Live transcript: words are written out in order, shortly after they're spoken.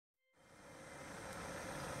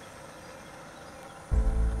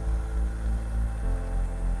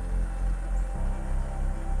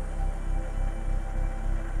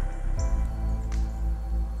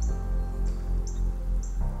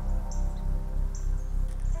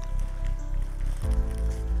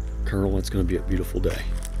Colonel, it's going to be a beautiful day.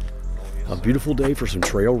 A beautiful day for some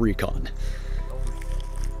trail recon.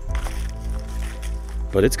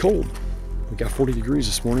 But it's cold. We got 40 degrees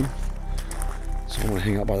this morning. So I'm going to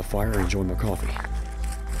hang out by the fire and enjoy my coffee.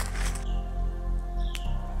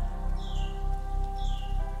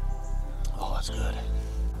 Oh, that's good.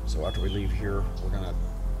 So after we leave here, we're going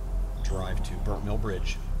to drive to Burnt Mill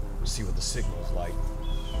Bridge. We'll see what the signal's like.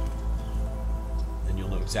 And you'll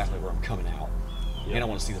know exactly where I'm coming out. Yep. And I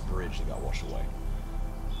want to see the bridge that got washed away.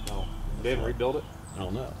 Oh, they didn't rebuild it? I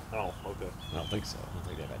don't know. Oh, okay. I don't think so. I don't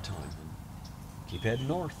think they've had time. Keep heading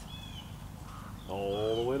north.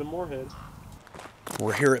 All the way to Moorhead.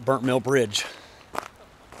 We're here at Burnt Mill Bridge.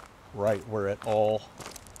 Right where it all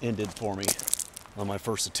ended for me on my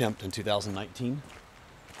first attempt in 2019.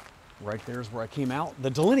 Right there's where I came out.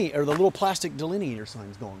 The the little plastic delineator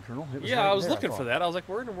sign's gone, Colonel. Yeah, I was looking for that. I was like,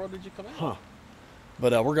 where in the world did you come out? Huh.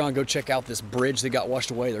 But we're gonna go check out this bridge that got washed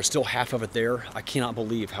away. There's still half of it there. I cannot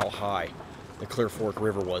believe how high the Clear Fork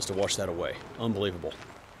River was to wash that away. Unbelievable.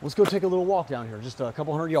 Let's go take a little walk down here, just a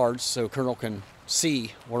couple hundred yards, so Colonel can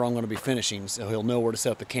see where I'm gonna be finishing, so he'll know where to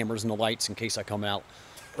set up the cameras and the lights in case I come out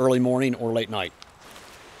early morning or late night.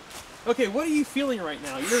 Okay, what are you feeling right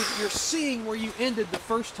now? You're seeing where you ended the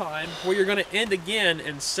first time, where you're gonna end again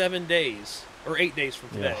in 7 days, or 8 days from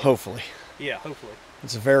today. Yeah, hopefully. Yeah, hopefully.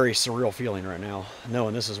 It's a very surreal feeling right now,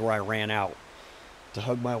 knowing this is where I ran out to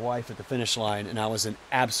hug my wife at the finish line, and I was in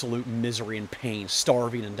absolute misery and pain,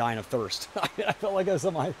 starving and dying of thirst. I felt like I was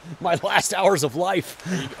on my last hours of life.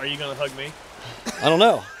 Are you gonna hug me? I don't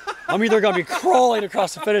know. I'm either gonna be crawling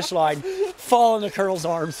across the finish line, fall in the Colonel's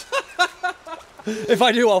arms. If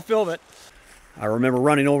I do, I'll film it. I remember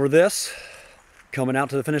running over this, coming out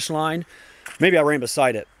to the finish line. Maybe I ran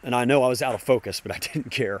beside it, and I know I was out of focus, but I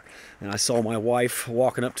didn't care. And I saw my wife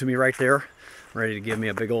walking up to me right there, ready to give me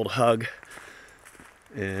a big old hug,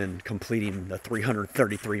 and completing the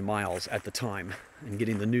 333 miles at the time, and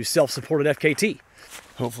getting the new self-supported FKT.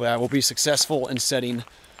 Hopefully I will be successful in setting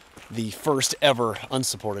the first ever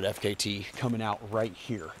unsupported FKT coming out right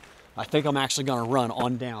here. I think I'm actually gonna run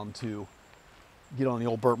on down to get on the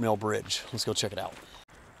old Burnt Mill Bridge. Let's go check it out.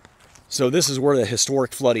 So this is where the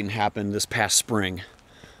historic flooding happened this past spring.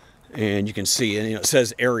 And you can see, and it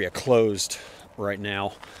says area closed right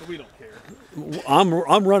now. But we don't care.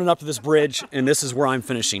 I'm running up to this bridge, and this is where I'm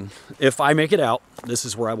finishing. If I make it out, this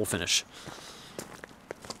is where I will finish.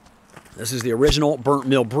 This is the original Burnt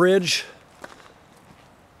Mill Bridge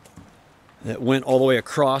that went all the way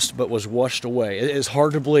across but was washed away. It is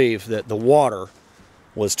hard to believe that the water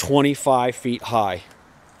was 25 feet high.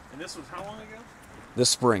 And this was how long ago? This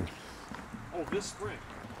spring. Oh, this spring.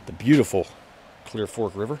 The beautiful Clear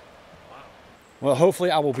Fork River. Wow. Well,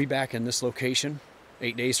 hopefully I will be back in this location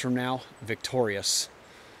 8 days from now, victorious,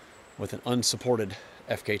 with an unsupported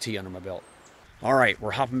FKT under my belt. All right,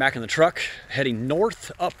 we're hopping back in the truck, heading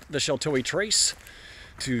north up the Sheltowee Trace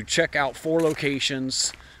to check out 4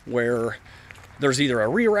 locations where there's either a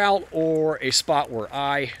reroute or a spot where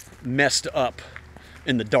I messed up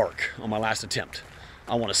in the dark on my last attempt.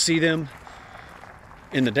 I want to see them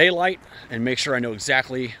in the daylight and make sure I know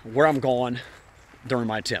exactly where I'm going during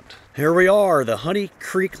my attempt. Here we are, the Honey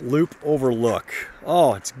Creek Loop Overlook.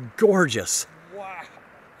 Oh, it's gorgeous. Wow.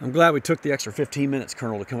 I'm glad we took the extra 15 minutes,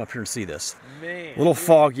 Colonel, to come up here and see this. Man. A little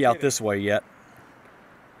foggy out this way yet.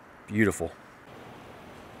 Beautiful.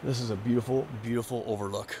 This is a beautiful, beautiful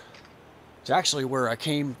overlook. It's actually where I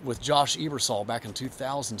came with Josh Ebersol back in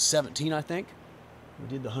 2017, I think. We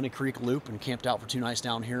did the Honey Creek Loop and camped out for 2 nights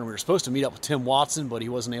down here. And we were supposed to meet up with Tim Watson, but he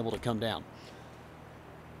wasn't able to come down.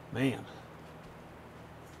 Man.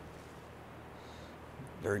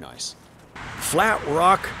 Very nice. Flat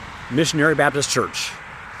Rock Missionary Baptist Church.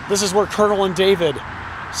 This is where Colonel and David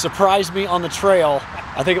surprised me on the trail.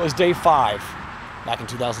 I think it was day 5 back in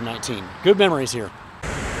 2019. Good memories here.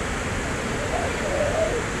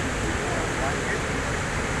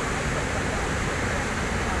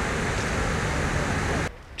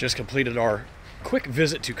 Just completed our quick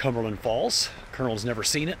visit to Cumberland Falls. Colonel's never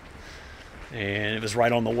seen it, and it was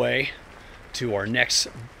right on the way to our next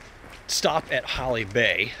stop at Holly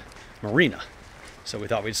Bay Marina. So we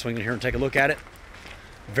thought we'd swing in here and take a look at it.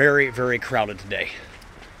 Very, very crowded today.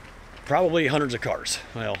 Probably hundreds of cars.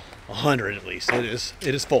 Well, 100 at least. It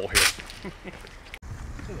is full here.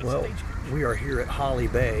 Well, we are here at Holly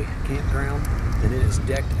Bay Campground, and it is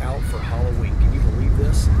decked out for Halloween. Can you believe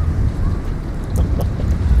this?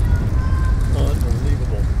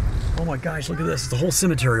 Unbelievable. Oh my gosh, look at this. It's the whole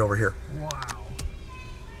cemetery over here. Wow.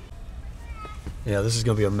 Yeah, this is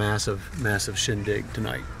going to be a massive, massive shindig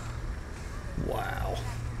tonight. Wow.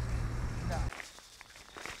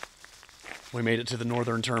 We made it to the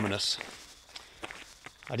Northern Terminus.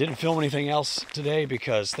 I didn't film anything else today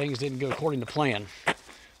because things didn't go according to plan.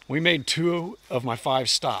 We made 2 of my 5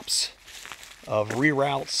 stops of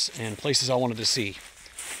reroutes and places I wanted to see.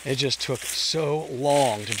 It just took so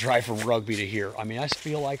long to drive from Rugby to here. I mean, I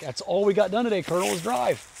feel like that's all we got done today, Colonel, is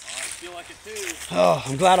drive. I feel like it too. Oh,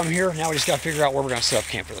 I'm glad I'm here. Now we just got to figure out where we're going to set up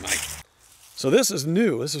camp for the night. So this is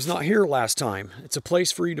new. This was not here last time. It's a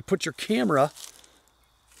place for you to put your camera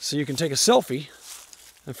so you can take a selfie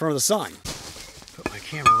in front of the sign. Put my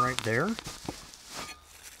camera right there. And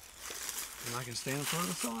I can stand in front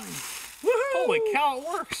of the sign. Woohoo! Holy cow, it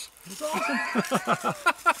works. It's awesome.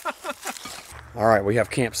 All right, we have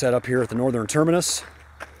camp set up here at the Northern Terminus.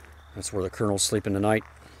 That's where the Colonel's sleeping tonight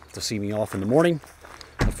to see me off in the morning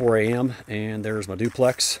at 4 a.m. And there's my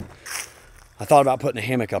duplex. I thought about putting a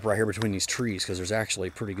hammock up right here between these trees because there's actually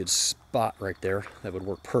a pretty good spot right there that would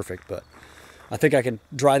work perfect, but I think I can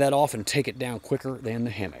dry that off and take it down quicker than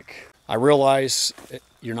the hammock. I realize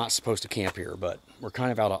you're not supposed to camp here, but we're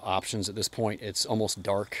kind of out of options at this point. It's almost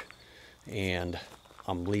dark and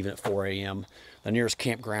I'm leaving at 4 a.m. The nearest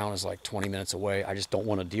campground is like 20 minutes away. I just don't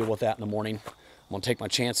want to deal with that in the morning. I'm going to take my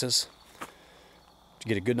chances to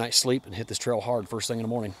get a good night's sleep and hit this trail hard first thing in the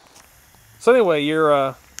morning. So anyway,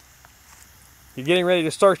 you're getting ready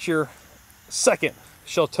to start your second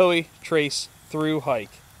Sheltowee Trace Thru-Hike.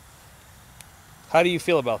 How do you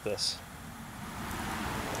feel about this?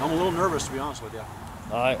 I'm a little nervous, to be honest with you.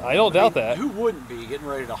 I don't doubt that. Who wouldn't be getting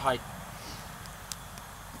ready to hike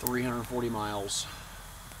 340 miles,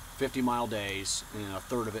 50-mile days, and a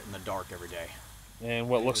third of it in the dark every day? And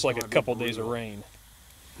what looks like a couple days of rain.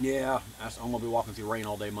 Yeah, I'm going to be walking through rain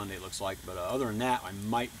all day Monday, it looks like. But other than that, I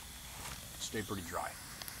might stay pretty dry.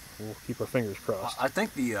 We'll keep our fingers crossed. I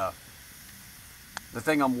think the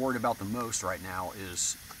thing I'm worried about the most right now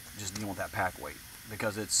is just dealing with that pack weight,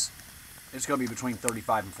 because it's going to be between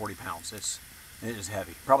 35 and 40 pounds. It is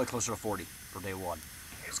heavy, probably closer to 40 for day one.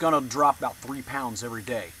 It's going to drop about 3 pounds every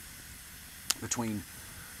day between,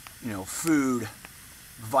 you know, food,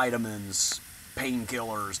 vitamins,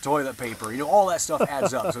 painkillers, toilet paper, you know, all that stuff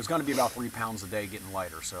adds up. So it's going to be about 3 pounds a day getting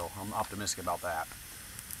lighter. So I'm optimistic about that.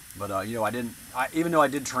 But you know, even though I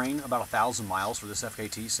did train about 1,000 miles for this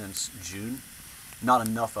FKT since June, not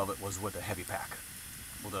enough of it was with a heavy pack,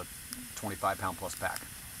 with a 25-pound plus pack.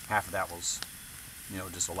 Half of that was, you know,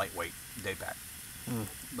 just a lightweight day pack.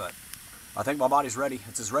 But I think my body's ready.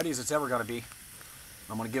 It's as ready as it's ever going to be.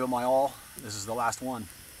 I'm going to give it my all. This is the last one.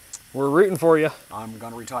 We're rooting for you. I'm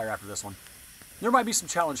going to retire after this one. There might be some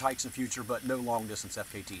challenge hikes in the future, but no long-distance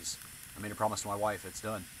FKTs. I made a promise to my wife. It's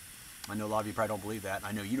done. I know a lot of you probably don't believe that, and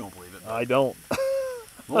I know you don't believe it. I don't.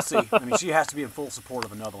 We'll see. I mean, she has to be in full support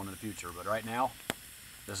of another one in the future, but right now,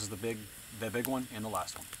 this is the big one and the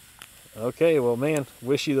last one. Okay, well, man,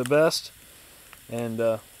 wish you the best, and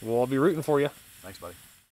we'll all be rooting for you. Thanks, buddy.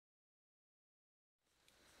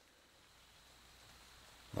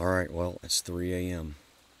 All right, well, it's 3 a.m.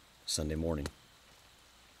 Sunday morning.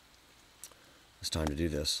 It's time to do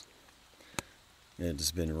this. It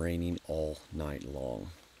has been raining all night long.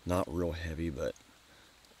 Not real heavy, but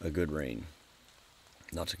a good rain.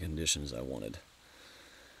 Not the conditions I wanted.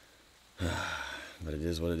 But it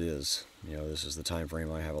is what it is. You know, this is the time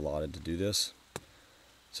frame I have allotted to do this.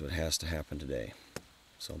 So it has to happen today.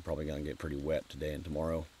 So I'm probably going to get pretty wet today and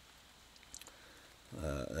tomorrow.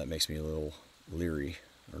 That makes me a little leery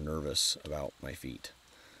or nervous about my feet.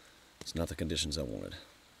 It's not the conditions I wanted.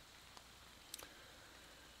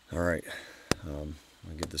 All right. I'll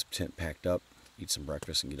get this tent packed up, eat some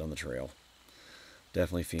breakfast, and get on the trail.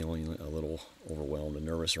 Definitely feeling a little overwhelmed and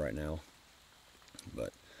nervous right now,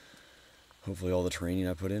 but hopefully all the training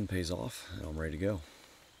I put in pays off and I'm ready to go.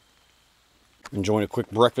 Enjoying a quick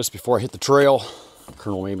breakfast before I hit the trail.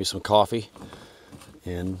 Colonel made me some coffee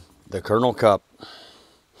in the Colonel cup.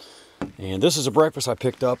 And this is a breakfast I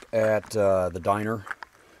picked up at the diner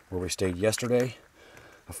where we stayed yesterday.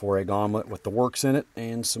 A 4-egg omelet with the works in it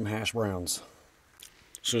and some hash browns.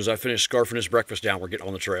 As soon as I finish scarfing this breakfast down, we're getting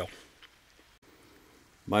on the trail.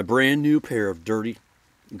 My brand new pair of Dirty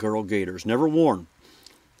Girl Gators, never worn,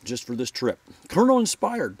 just for this trip. Colonel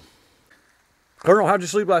inspired. Colonel, how'd you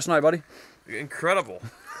sleep last night, buddy? Incredible.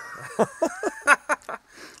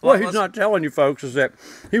 What he's not telling you folks is that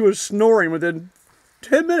he was snoring within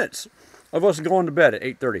 10 minutes of us going to bed at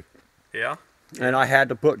 8:30. Yeah. And I had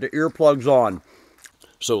to put the earplugs on.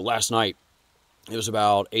 So last night, it was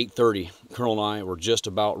about 8:30. Colonel and I were just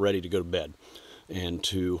about ready to go to bed. And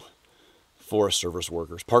 2 Forest Service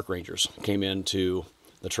workers, park rangers, came into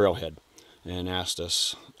the trailhead and asked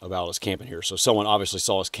us about us camping here. So someone obviously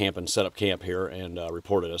saw us camping, set up camp here, and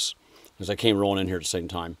reported us. As I came rolling in here at the same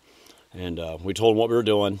time. And we told them what we were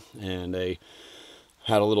doing, and they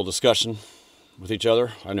had a little discussion with each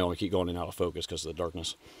other. I know I keep going in and out of focus because of the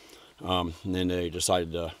darkness. And then they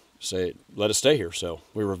decided to say, let us stay here. So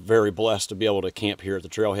we were very blessed to be able to camp here at the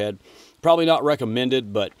trailhead. Probably not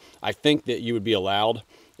recommended, but I think that you would be allowed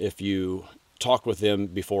if you talk with them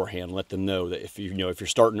beforehand, let them know that if you're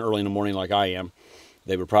starting early in the morning like I am,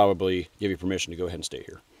 they would probably give you permission to go ahead and stay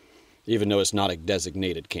here, even though it's not a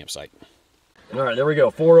designated campsite. All right, there we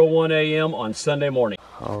go, 4:01 a.m. on Sunday morning.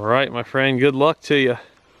 All right, my friend, good luck to you.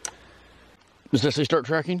 Does that say start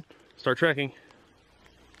tracking? Start tracking.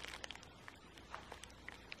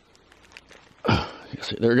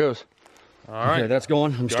 There it goes. All right, okay, that's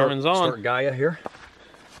going. I'm Garmin's on. Start Gaia here.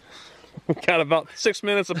 We got about 6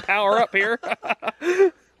 minutes of power up here.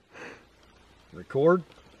 Record.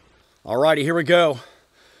 All righty, here we go.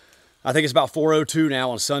 I think it's about 4:02 now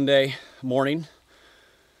on Sunday morning,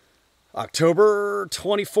 October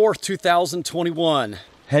 24th, 2021.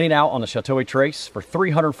 Heading out on the Sheltowee Trace for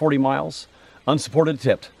 340 miles, unsupported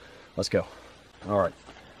tipped. Let's go. All right,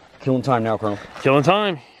 killing time now, Colonel. Killing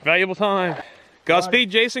time, valuable time. Godspeed,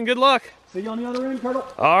 Jason, good luck. See you on the other end, Colonel.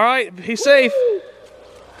 All right, be safe. Woo!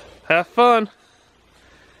 Have fun.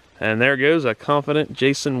 And there goes a confident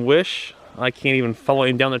Jason Wish. I can't even follow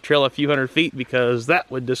him down the trail a few hundred feet because that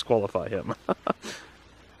would disqualify him.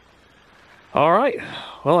 All right,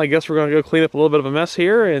 well, I guess we're going to go clean up a little bit of a mess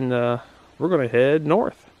here, and we're going to head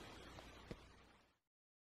north.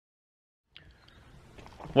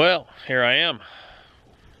 Well, here I am.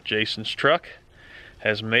 Jason's truck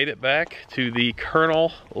has made it back to the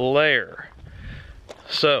Colonel lair.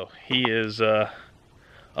 So he is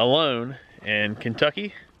alone in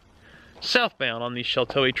Kentucky, southbound on the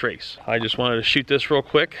Sheltowee Trace. I just wanted to shoot this real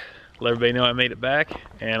quick, let everybody know I made it back,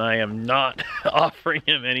 and I am not offering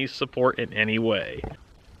him any support in any way.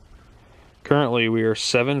 Currently we are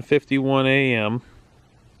 7:51 a.m.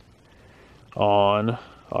 on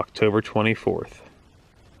October 24th.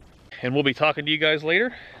 And we'll be talking to you guys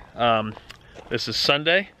later. This is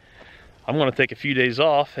Sunday. I'm going to take a few days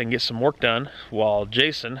off and get some work done while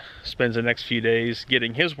Jason spends the next few days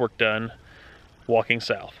getting his work done walking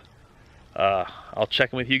south. I'll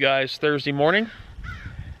check in with you guys Thursday morning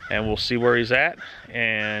and we'll see where he's at,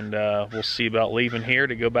 and we'll see about leaving here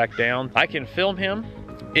to go back down. I can film him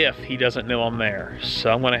if he doesn't know I'm there,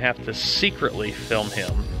 so I'm going to have to secretly film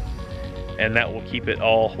him, and that will keep it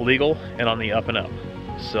all legal and on the up and up.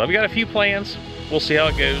 So I've got a few plans. We'll see how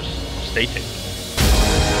it goes. Stay tuned.